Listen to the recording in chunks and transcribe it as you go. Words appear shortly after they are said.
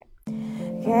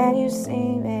Can you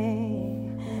see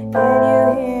me? Can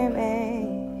you hear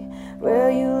me? Will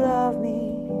you love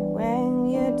me when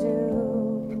you do?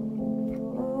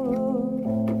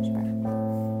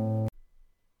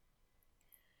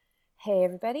 Hey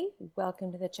everybody,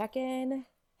 welcome to the check-in.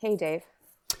 Hey Dave.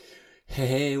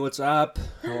 Hey, what's up?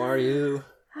 How are you?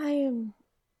 I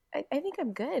think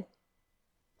I'm good.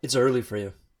 It's early for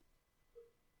you.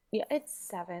 Yeah, it's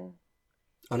 7.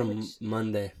 On a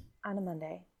Monday. On a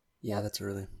Monday. Yeah, Yep. that's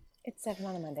early. It's 7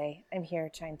 on a Monday. I'm here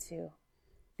trying to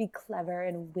be clever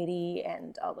and witty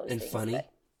and all those And things. funny?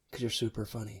 Because you're super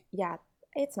funny. Yeah,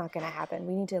 it's not going to happen.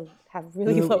 We need to have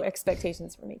really low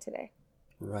expectations for me today.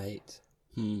 Right.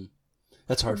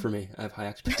 That's hard for me. I have high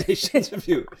expectations of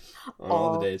you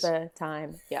all the days. All the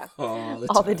time. Yeah. All the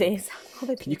all time. the days. All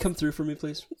the days. Can you come through for me,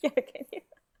 please? Yeah, can you?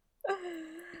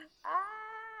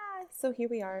 So here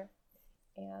we are.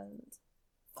 And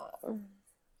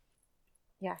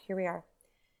yeah, here we are.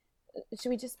 Should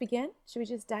we just begin? Should we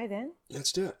just dive in?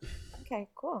 Let's do it. Okay,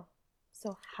 cool.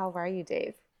 So how are you,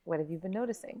 Dave? What have you been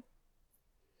noticing?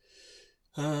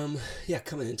 Yeah,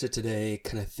 coming into today,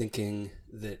 kind of thinking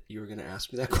that you were going to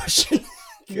ask me that question.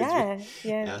 Yeah.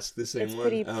 Ask the same it's one.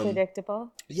 Pretty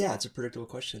predictable. Yeah, it's a predictable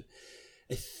question.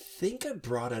 I think I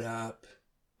brought it up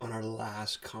on our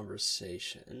last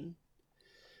conversation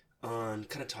on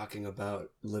kind of talking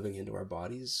about living into our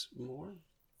bodies more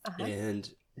and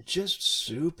just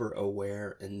super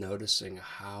aware and noticing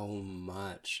how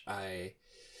much I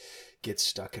get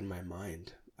stuck in my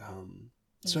mind.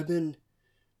 So I've been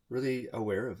really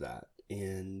aware of that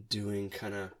and doing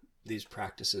kind of these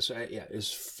practices. So it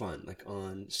was fun. Like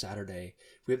on Saturday,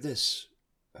 we have this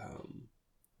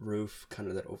roof kind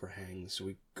of that overhangs. So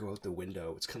we go out the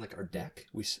window. It's kind of like our deck.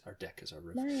 Our deck is our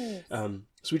roof. Nice.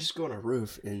 So we just go on our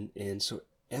roof, and so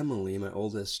Emily, my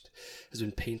oldest, has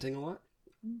been painting a lot,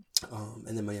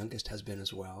 and then my youngest has been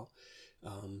as well.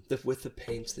 With the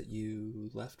paints that you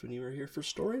left when you were here for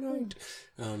story night.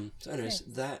 So anyways,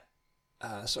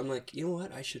 so I'm like, you know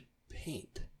what? I should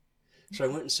paint. So I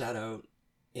went and sat out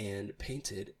and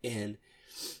painted, and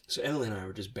so Emily and I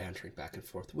were just bantering back and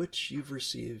forth, which you've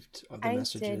received the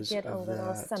messages I did get of a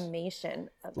little that. summation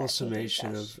of Little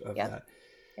summation of that.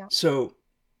 Yep. So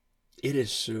it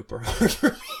is super hard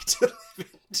for me to live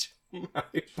into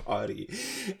my body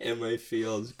and my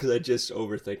feels because I just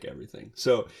overthink everything.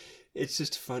 So it's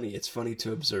just funny. It's funny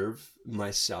to observe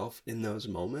myself in those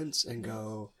moments and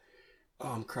go, oh,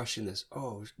 I'm crushing this.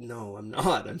 Oh, no, I'm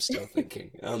not. I'm still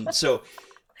thinking. So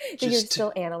you're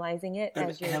still analyzing it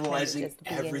as you're analyzing just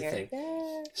everything.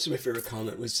 So my favorite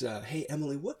comment was, hey,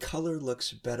 Emily, what color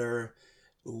looks better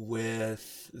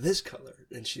with this color?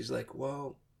 And she's like,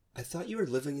 well, I thought you were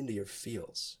living into your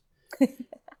feels.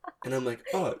 And I'm like,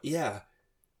 oh, yeah,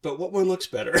 but what one looks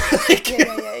better?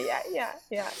 Yeah.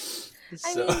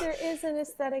 I mean, there is an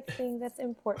aesthetic thing that's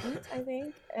important, I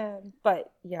think.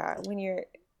 But yeah, when you're...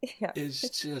 Yeah.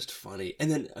 It's just funny. And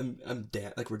then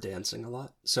we're dancing a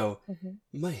lot. So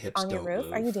my hips on your don't roof?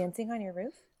 move. Are you dancing on your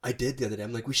roof? I did the other day.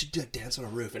 I'm like, we should dance on a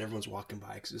roof, and everyone's walking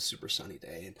by because it's a super sunny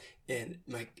day, and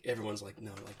everyone's like,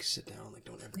 no, like sit down, like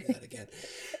don't ever do that again.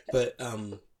 But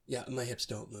yeah, my hips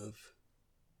don't move.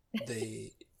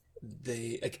 They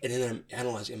like, and then I'm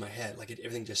analyzing in my head, like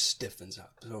everything just stiffens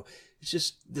up. So it's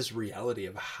just this reality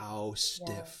of how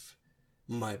stiff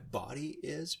my body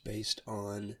is based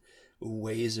on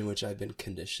ways in which I've been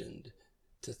conditioned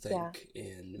to think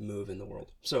and move in the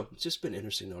world. So it's just been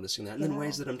interesting noticing that. And then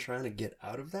ways that I'm trying to get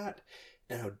out of that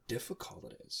and how difficult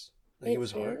it is. Like it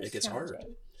was hard. It gets hard.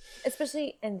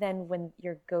 Especially, and then when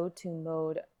your go-to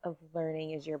mode of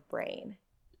learning is your brain.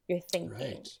 You're thinking.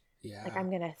 Right. Yeah. Like, I'm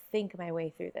going to think my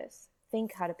way through this.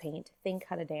 Think how to paint. Think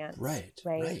how to dance. Right.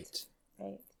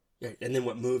 Yeah, and then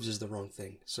what moves is the wrong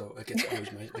thing. So like it's always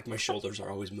my shoulders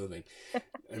are always moving,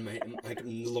 and my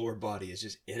lower body is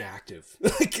just inactive.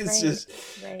 Like it's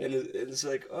and it's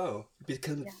like, oh,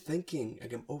 because I'm thinking,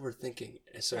 like I'm overthinking.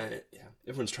 So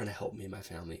everyone's trying to help me in my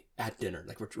family at dinner.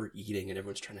 Like we're eating, and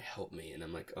everyone's trying to help me, and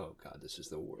I'm like, oh God, this is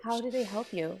the worst. How do they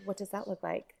help you? What does that look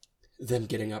like? Them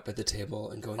getting up at the table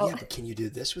and going, yeah, but can you do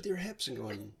this with your hips? And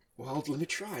going, well, let me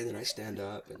try. And then I stand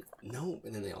up and no,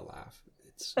 and then they all laugh.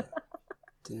 It's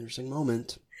an interesting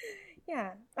moment.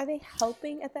 Yeah. Are they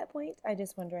helping at that point? I'm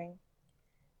just wondering.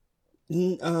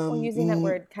 Or using that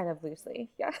word kind of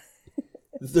loosely. Yeah.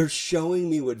 They're showing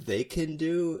me what they can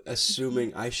do,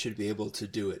 assuming I should be able to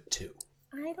do it too.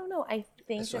 I don't know. I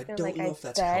think so that they're I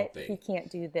like, I bet he can't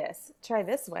do this. Try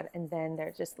this one. And then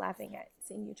they're just laughing at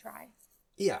seeing you try.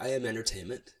 Yeah, I am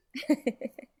entertainment.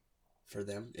 For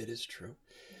them, it is true.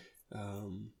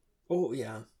 Oh,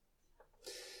 yeah.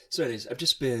 So anyways, I've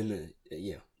just been,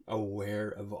 aware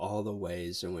of all the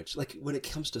ways in which, like when it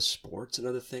comes to sports and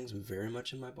other things, I'm very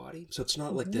much in my body. So it's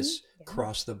not like this Yeah.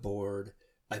 cross the board,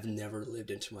 I've never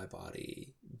lived into my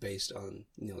body based on,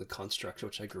 the construct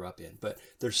which I grew up in. But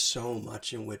there's so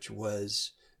much in which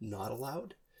was not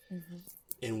allowed,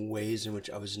 in ways in which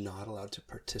I was not allowed to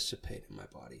participate in my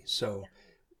body. So,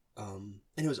 and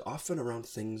it was often around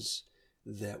things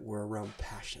that were around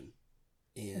passion.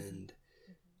 And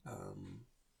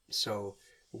so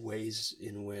ways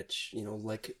in which,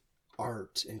 like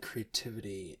art and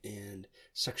creativity and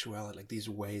sexuality, like these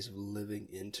ways of living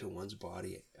into one's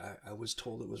body, I was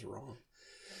told it was wrong.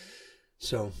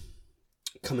 So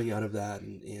coming out of that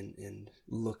and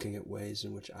looking at ways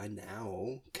in which I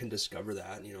now can discover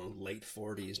that, late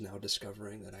 40s, now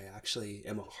discovering that I actually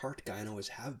am a heart guy and always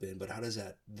have been, but how does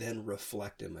that then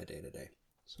reflect in my day-to-day?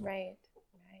 So. Right.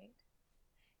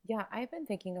 Yeah, I've been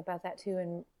thinking about that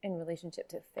too in relationship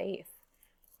to faith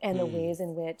and the ways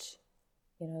in which,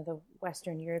 the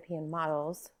Western European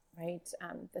models, right,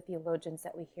 the theologians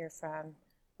that we hear from,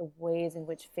 the ways in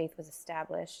which faith was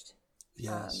established,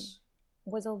 Yes.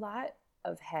 Was a lot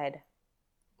of head.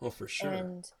 Oh, for sure.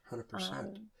 And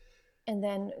 100%. And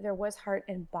then there was heart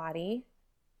and body,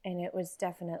 and it was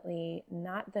definitely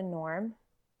not the norm.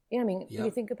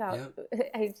 You think about,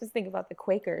 I just think about the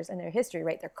Quakers and their history,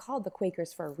 right? They're called the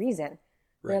Quakers for a reason.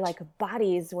 Right. Their like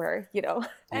bodies were,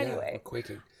 anyway. Yeah,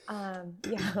 quaking.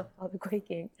 All the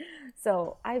quaking.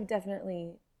 So I've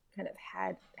definitely kind of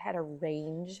had a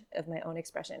range of my own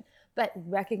expression, but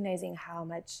recognizing how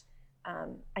much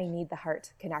I need the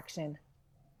heart connection.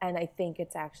 And I think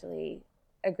it's actually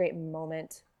a great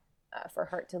moment for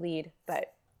heart to lead,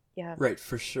 but yeah. Right,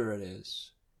 for sure it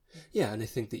is. Yeah, and I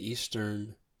think the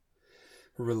Eastern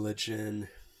religion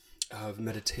of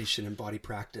meditation and body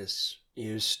practice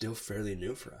is still fairly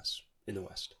new for us in the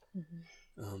West.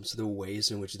 So the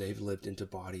ways in which they've lived into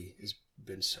body has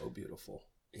been so beautiful.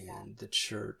 And the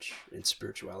church and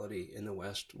spirituality in the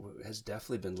West has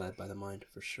definitely been led by the mind,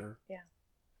 for sure.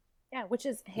 Yeah, which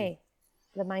is, hey,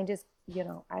 the mind is,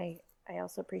 I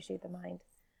also appreciate the mind.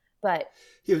 But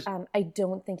I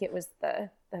don't think it was the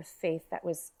faith that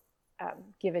was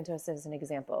given to us as an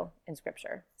example in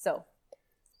Scripture. So.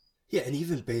 Yeah, and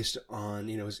even based on,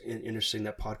 it was interesting,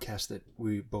 that podcast that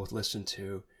we both listened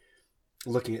to,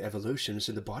 looking at evolution,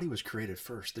 so the body was created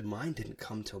first. The mind didn't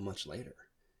come till much later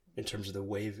in terms of the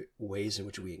ways in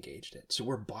which we engaged it. So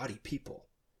we're body people.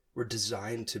 We're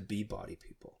designed to be body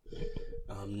people,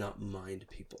 not mind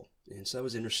people. And so that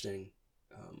was interesting,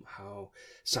 how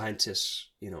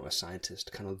scientists, a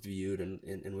scientist kind of viewed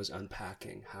and was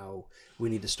unpacking how we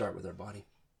need to start with our body.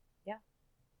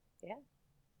 Yeah.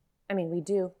 I mean, we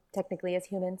do technically as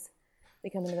humans. We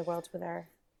come into the world with our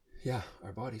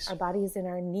bodies, and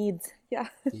our needs. Yeah.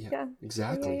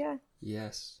 Exactly. Yeah.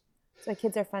 Yes. So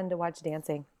kids are fun to watch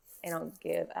dancing. They don't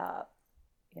give up.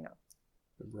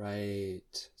 Right.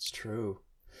 It's true.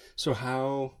 So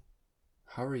how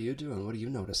are you doing? What are you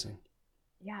noticing?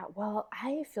 Yeah. Well,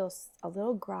 I feel a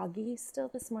little groggy still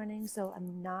this morning, so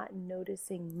I'm not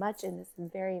noticing much in this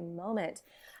very moment.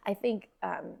 I think.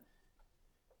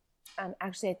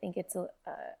 Actually, I think it's a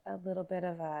little bit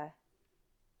of a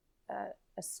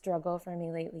struggle for me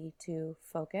lately to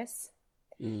focus.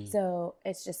 So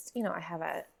it's just, I have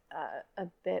a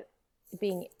bit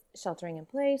being sheltering in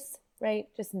place, right?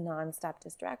 Just nonstop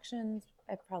distractions.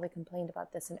 I've probably complained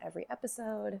about this in every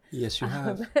episode. Yes, you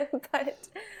have. But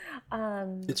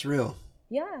it's real.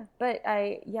 Yeah, but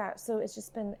so it's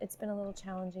been a little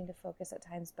challenging to focus at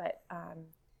times, but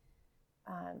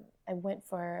I went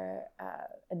for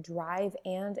a drive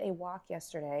and a walk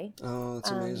yesterday. Oh,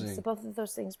 that's amazing. So both of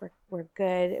those things were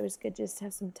good. It was good just to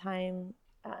have some time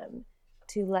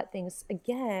to let things,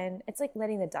 again, it's like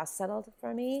letting the dust settle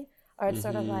for me. Or it's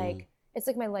sort of like, it's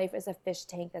like my life is a fish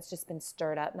tank that's just been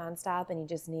stirred up nonstop, and you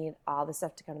just need all the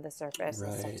stuff to come to the surface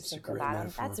and stuff to sink to the bottom.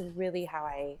 Metaphor. That's really how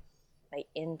my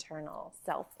internal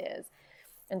self is.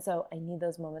 And so I need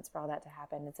those moments for all that to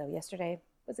happen. And so yesterday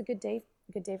was a good day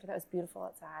for that. It was beautiful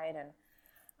outside. And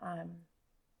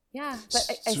but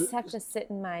I have to sit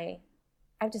in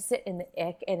the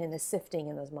ick and in the sifting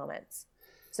in those moments.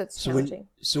 So it's challenging.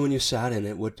 So when you sat in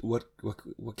it,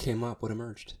 what came up? What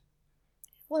emerged?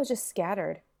 Well, I was just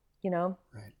scattered,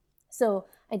 Right. So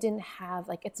I didn't have,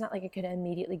 it's not like I could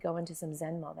immediately go into some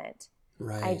Zen moment.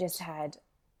 Right. I just had,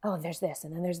 there's this,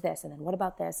 and then there's this, and then what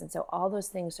about this? And so all those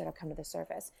things sort of come to the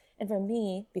surface. And for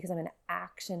me, because I'm an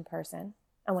action person,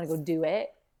 I want to go do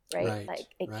it, right? Like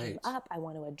it came up, I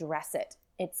want to address it.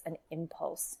 It's an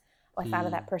impulse. Oh, I thought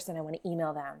of that person, I want to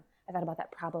email them. I thought about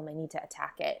that problem, I need to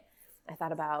attack it. I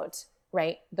thought about,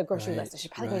 the grocery list. I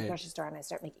should probably go to the grocery store, and I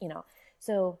start making,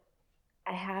 So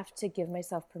I have to give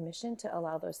myself permission to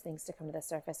allow those things to come to the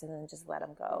surface and then just let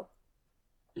them go.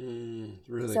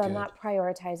 Really So I'm good. not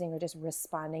prioritizing or just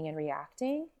responding and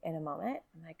reacting in a moment.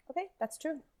 I'm like, okay, that's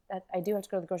true. That I do have to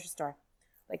go to the grocery store.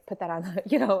 Like put that on the,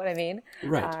 you know what I mean?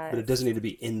 Right. But it doesn't need to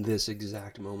be in this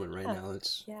exact moment right Yeah, now.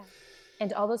 It's yeah.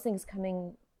 And all those things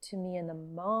coming to me in the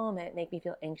moment make me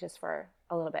feel anxious for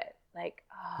a little bit. Like,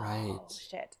 oh right.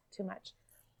 shit, too much.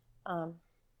 Um,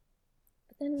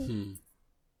 but then, Hmm.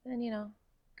 then you know,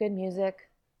 good music,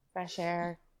 fresh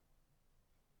air,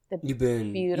 the You've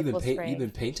been beautiful you've been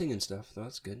spring. painting and stuff.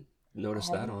 That's good. I Notice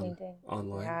have that been on painting.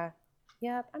 online. Yeah.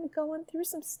 Yep. I'm going through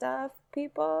some stuff,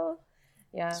 people.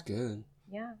 It's Yeah. good.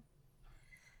 Yeah.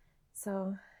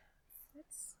 So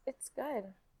it's good.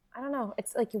 I don't know.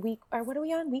 It's like week or what are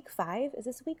we on? Week 5? Is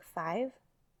this week 5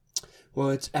 Well,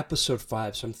 it's episode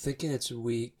 5, so I'm thinking it's a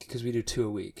week because we do 2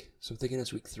 a week. So I'm thinking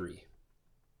it's week 3.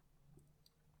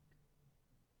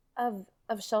 of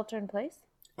shelter in place?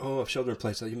 Oh, of Shelter in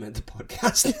Place. Oh, you meant the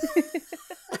podcast.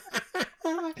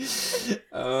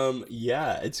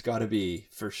 Yeah, it's got to be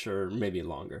for sure, maybe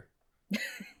longer.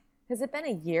 Has it been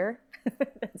a year?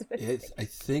 That's what I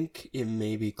think it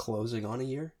may be closing on a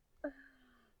year.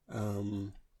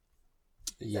 Um,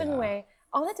 So yeah, anyway,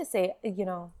 all that to say,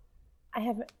 I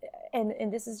have,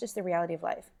 and this is just the reality of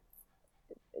life.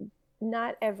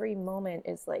 Not every moment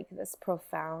is like this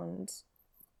profoundly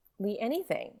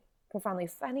anything, profoundly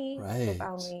funny, right,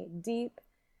 profoundly deep.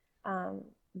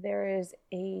 There is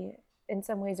in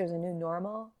some ways, there's a new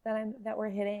normal that we're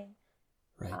hitting.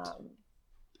 right. Um,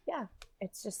 yeah,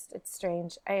 it's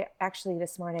strange. I actually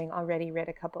this morning already read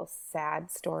a couple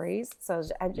sad stories, so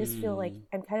I just feel like Mm,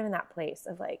 I'm kind of in that place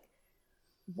of like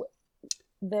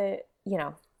the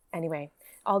anyway,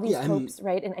 all these yeah, I'm hopes,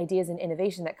 right, and ideas and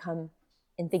innovation that come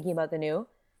in thinking about the new,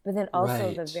 but then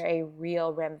also the right, very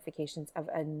real ramifications of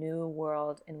a new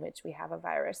world in which we have a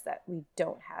virus that we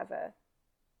don't have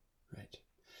right.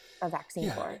 a vaccine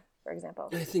Yeah, for example.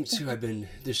 and I think too. I've been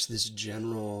there's this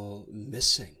general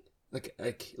missing. Like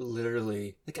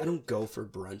literally, like I don't go for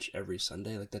brunch every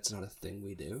Sunday. Like that's not a thing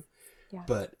we do. Yeah.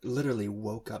 But literally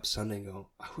woke up Sunday and go,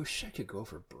 I wish I could go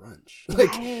for brunch.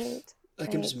 Right.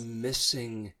 Like I'm just Right.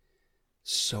 missing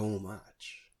so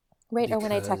much Right. Or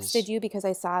when I texted because you because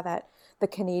I saw that the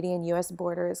Canadian US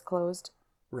border is closed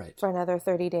right, for another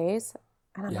 30 days.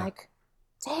 And I'm yeah, like,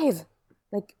 Dave,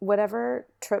 like whatever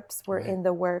trips were right, in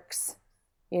the works,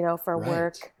 for right,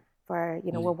 work, we're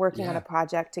working on a yeah,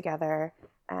 project together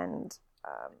and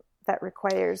that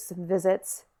requires some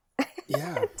visits.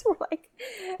 yeah, And we're like,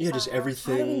 yeah. Just how do we do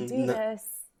everything. this?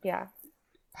 Yeah.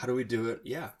 How do we do it?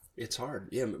 Yeah, it's hard.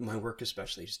 Yeah, my work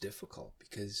especially is difficult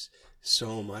because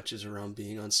so much is around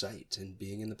being on site and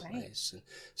being in the Right. place, and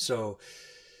so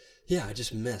yeah, I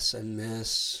miss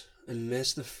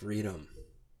the freedom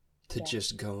to Yeah.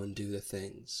 just go and do the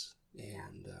things, Yeah.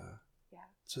 and Yeah.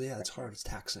 so yeah, For it's sure. hard. It's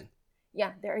taxing.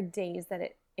 Yeah. There are days that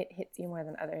it hits you more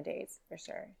than other days, for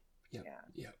sure. Yep, Yeah.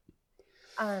 yep.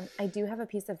 I do have a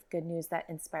piece of good news that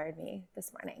inspired me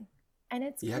this morning.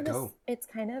 And Yeah, go. it's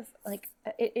kind of like,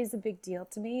 it is a big deal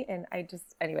to me. And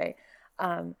anyway,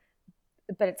 um,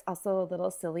 but it's also a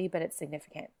little silly, but it's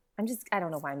significant. I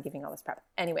don't know why I'm giving all this prep.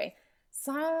 Anyway,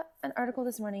 saw an article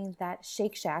this morning that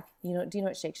Shake Shack, do you know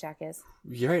what Shake Shack is?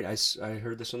 You're right. I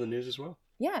heard this on the news as well.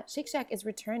 Yeah, Shake Shack is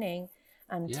returning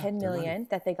Yeah, 10 their money. million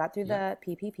that they got through Yep,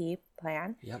 the PPP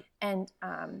plan. yep. And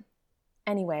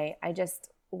anyway, I just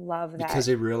love Because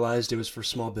that. they realized it was for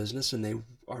small business, and they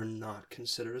are not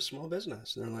considered a small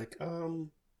business. And they're like,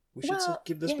 we should Well,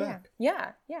 give this yeah, yeah, back.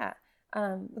 yeah,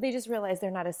 yeah. They just realized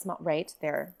they're not as small, right?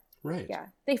 Right. Yeah,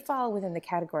 they fall within the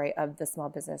category of the small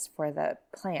business for the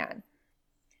plan,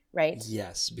 right?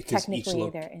 Yes, because Technically,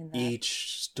 they're in the.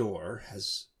 each store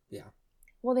has yeah,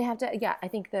 Well, they have to. Yeah, I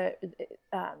think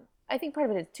I think part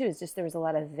of it too is just there was a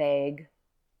lot of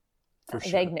for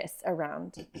sure. vagueness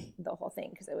around the whole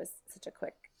thing because it was such a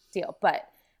quick deal. But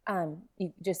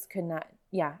you just could not.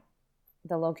 Yeah,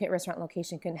 the restaurant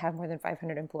location couldn't have more than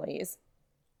 500 employees.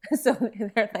 So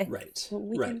they're like, Right. well,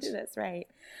 we can Right. do this, right?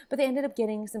 But they ended up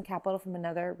getting some capital from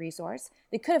another resource.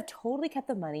 They could have totally kept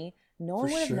the money. No For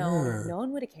one would have known. sure. No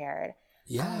one would have cared.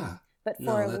 Yeah. But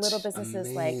No, for little that's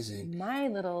businesses like amazing. my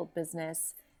little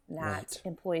business that Right.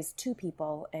 employs 2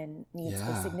 people and needs a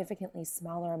Yeah. significantly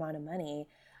smaller amount of money,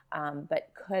 but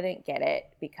couldn't get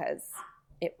it because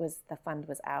the fund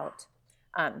was out.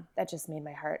 That just made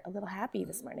my heart a little happy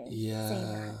this morning seeing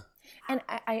that.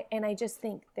 Yeah. And I just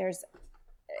think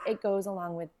it goes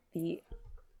along with the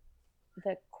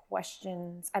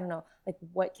questions. I don't know, like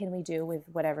what can we do with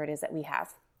whatever it is that we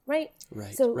have, right?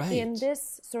 Right. So Right. in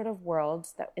this world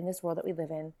that we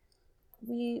live in,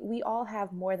 we all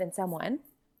have more than someone,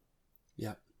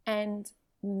 Yep. and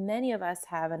many of us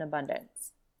have an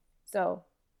abundance. So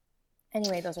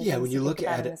anyway, those are Yeah, things when to you think look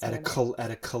about at in it this at moment.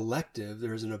 at a collective,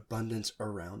 there's an abundance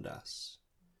around us.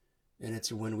 And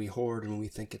it's when we hoard and when we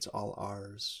think it's all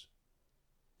ours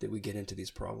that we get into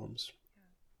these problems.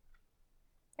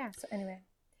 Yeah. So anyway,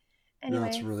 No,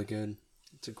 it's anyway, really good.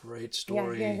 It's a great yeah.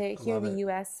 story. I Here in love the it.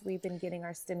 U.S., we've been getting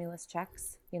our stimulus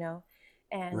checks,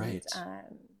 and Right.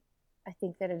 I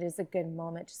think that it is a good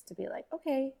moment just to be like,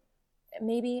 okay,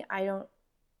 maybe I don't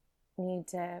need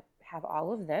to have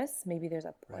all of this. Maybe there's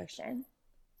a Right. portion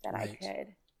that I Right.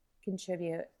 could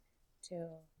contribute to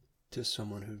To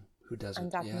someone who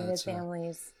doesn't. Yeah, undocumented that's a.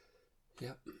 families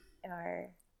Yep. or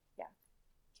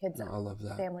kids, No, I love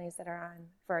that. families that are on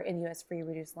for in U.S. free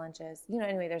reduced lunches.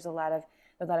 Anyway, there's a lot of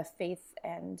faith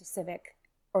and civic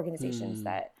organizations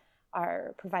that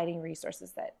are providing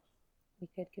resources that we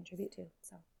could contribute to.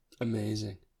 So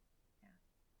Amazing.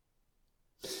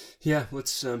 Yeah,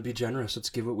 let's be generous. Let's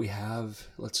give what we have.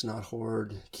 Let's not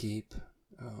hoard, keep,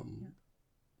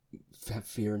 have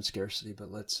fear and scarcity,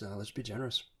 but let's be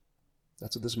generous.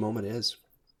 That's what this moment is.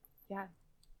 yeah,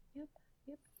 yep.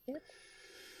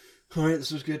 All right,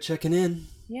 this was good checking in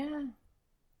Yeah,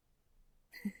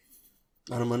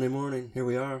 on a Monday morning. Here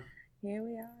we are. here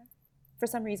we are. For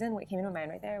some reason, what came into my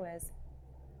mind right there was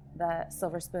the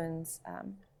Silver Spoons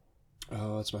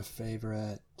Oh, it's my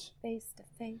favorite. face to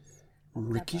face.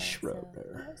 Ricky Schroeder.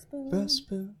 Silver spoon. Best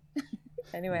spoon.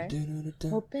 Anyway,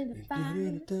 Dun-dun-dun-dun. open to find.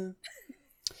 Dun-dun-dun-dun.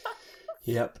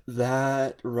 Yep,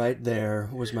 that right there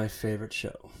was my favorite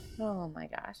show. Oh my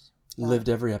gosh. Lived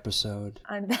every episode,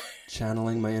 On that,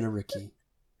 channeling my inner Ricky.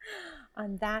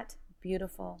 on that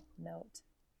beautiful note,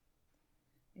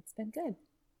 it's been good.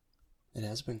 It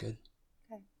has been good.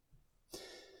 Okay.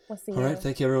 We'll see All you. right,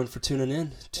 thank you everyone for tuning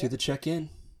in to Yep. the check-in.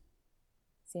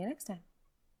 See you next time.